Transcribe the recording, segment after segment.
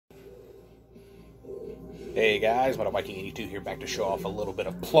Hey guys, Viking 82 here, back to show off a little bit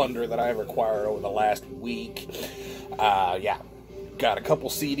of plunder that I've acquired over the last week. Yeah, got a couple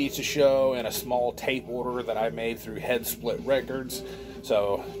CDs to show and a small tape order that I made through Head Split Records.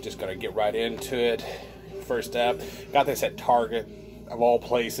 So just gonna get right into it. First up, got this at Target of all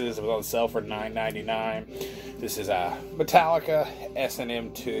places. It was on sale for $9.99. This is a Metallica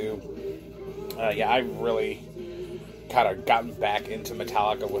S&M 2. Yeah, I really kind of gotten back into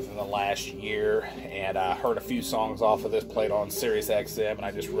Metallica within the last year, and heard a few songs off of this, played on Sirius XM, and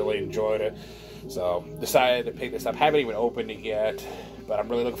I just really enjoyed it. So decided to pick this up. Haven't even opened it yet, but I'm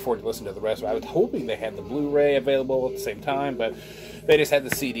really looking forward to listening to the rest of it. I was hoping they had the Blu-ray available at the same time, but they just had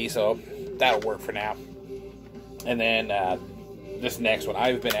the CD, so that'll work for now. And then this next one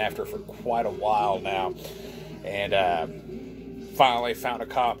I've been after for quite a while now, and finally found a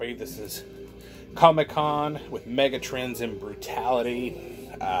copy. This is Comic-Con with Megatrends and Brutality.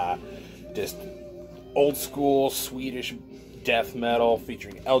 Just old school Swedish death metal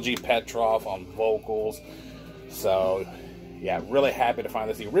featuring LG Petrov on vocals. So yeah, really happy to find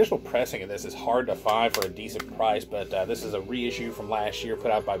this. The original pressing of this is hard to find for a decent price, but this is a reissue from last year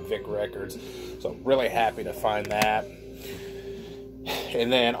put out by Viking Records. So really happy to find that.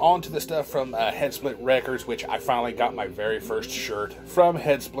 And then on to the stuff from Head Split Records, which I finally got my very first shirt from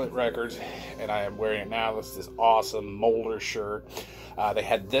Head Split Records, and I am wearing it now. This is this awesome Molder shirt. They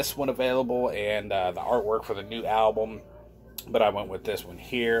had this one available and the artwork for the new album, but I went with this one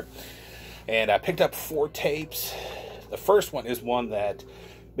here. And I picked up 4 tapes. The first one is one that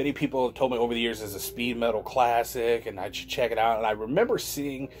many people have told me over the years is a speed metal classic, and I should check it out. And I remember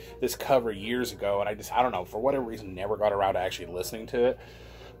seeing this cover years ago, and I don't know, for whatever reason, never got around to actually listening to it.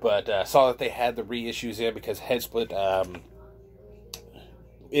 But saw that they had the reissues in because Head Split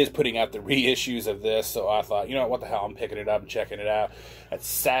is putting out the reissues of this. So I thought, you know what the hell, I'm picking it up and checking it out. That's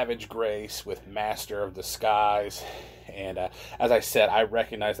Savage Grace with Master of the Skies. And as I said, I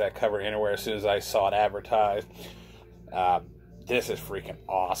recognized that cover anywhere as soon as I saw it advertised. This is freaking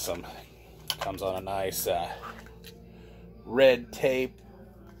awesome. Comes on a nice red tape.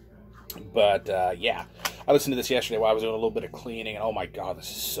 But yeah, I listened to this yesterday while I was doing a little bit of cleaning, and oh my god, this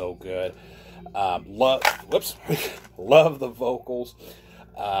is so good. Love the vocals.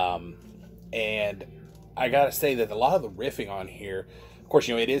 And I gotta say that a lot of the riffing on here, of course,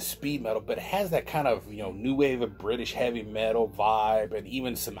 you know, it is speed metal, but it has that kind of, you know, new wave of British heavy metal vibe, and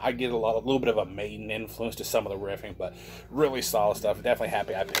even I get a little bit of a Maiden influence to some of the riffing, but really solid stuff. Definitely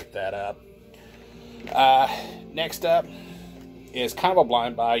happy I picked that up. Next up is kind of a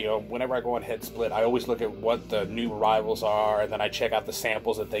blind buy. You know, whenever I go on Head Split, I always look at what the new arrivals are, and then I check out the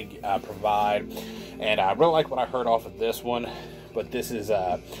samples that they provide. And I really like what I heard off of this one, but this is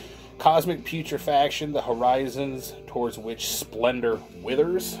Cosmic Putrefaction, the horizons towards which splendor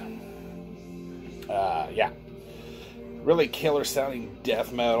withers. Yeah, really killer sounding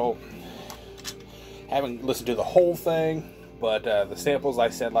death metal. Haven't listened to the whole thing, but the samples I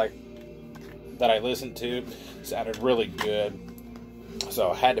said that I listened to sounded really good,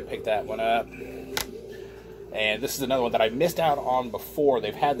 so I had to pick that one up. And this is another one that I missed out on before.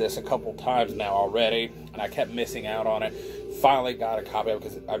 They've had this a couple times now already, and I kept missing out on it. Finally got a copy of it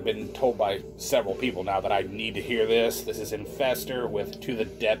because I've been told by several people now that I need to hear this. This is Infester with To the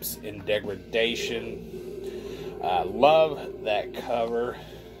Depths in Degradation. Love that cover.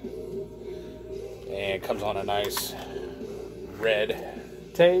 And it comes on a nice red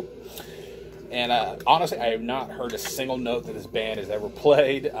tape. And honestly, I have not heard a single note that this band has ever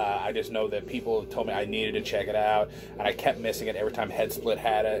played. I just know that people told me I needed to check it out, and I kept missing it every time Head Split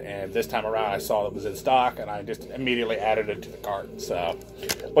had it. And this time around, I saw it was in stock, and I just immediately added it to the cart. So,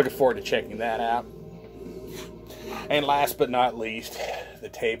 looking forward to checking that out. And last but not least, the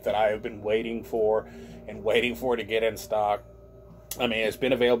tape that I have been waiting for to get in stock. I mean, it's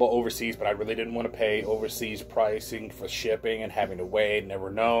been available overseas, but I really didn't want to pay overseas pricing for shipping and having to wait, never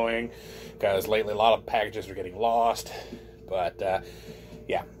knowing, because lately a lot of packages are getting lost. But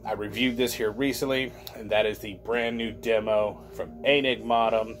yeah, I reviewed this here recently, and that is the brand new demo from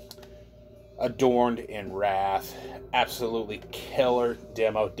Enigmatum, Adorned in Wrath. Absolutely killer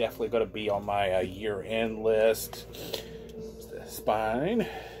demo. Definitely going to be on my year-end list. The spine.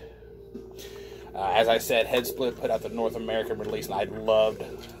 As I said, Head Split put out the North American release, and I loved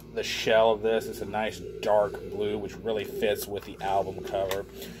the shell of this. It's a nice dark blue, which really fits with the album cover.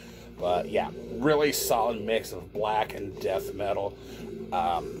 But yeah, really solid mix of black and death metal.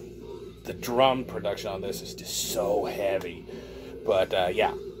 The drum production on this is just so heavy. But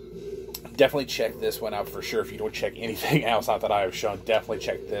yeah, definitely check this one out for sure. If you don't check anything else out that I have shown, definitely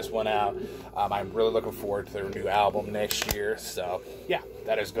check this one out. I'm really looking forward to their new album next year. So, yeah,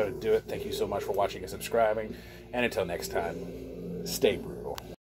 that is going to do it. Thank you so much for watching and subscribing. And until next time, stay brewed.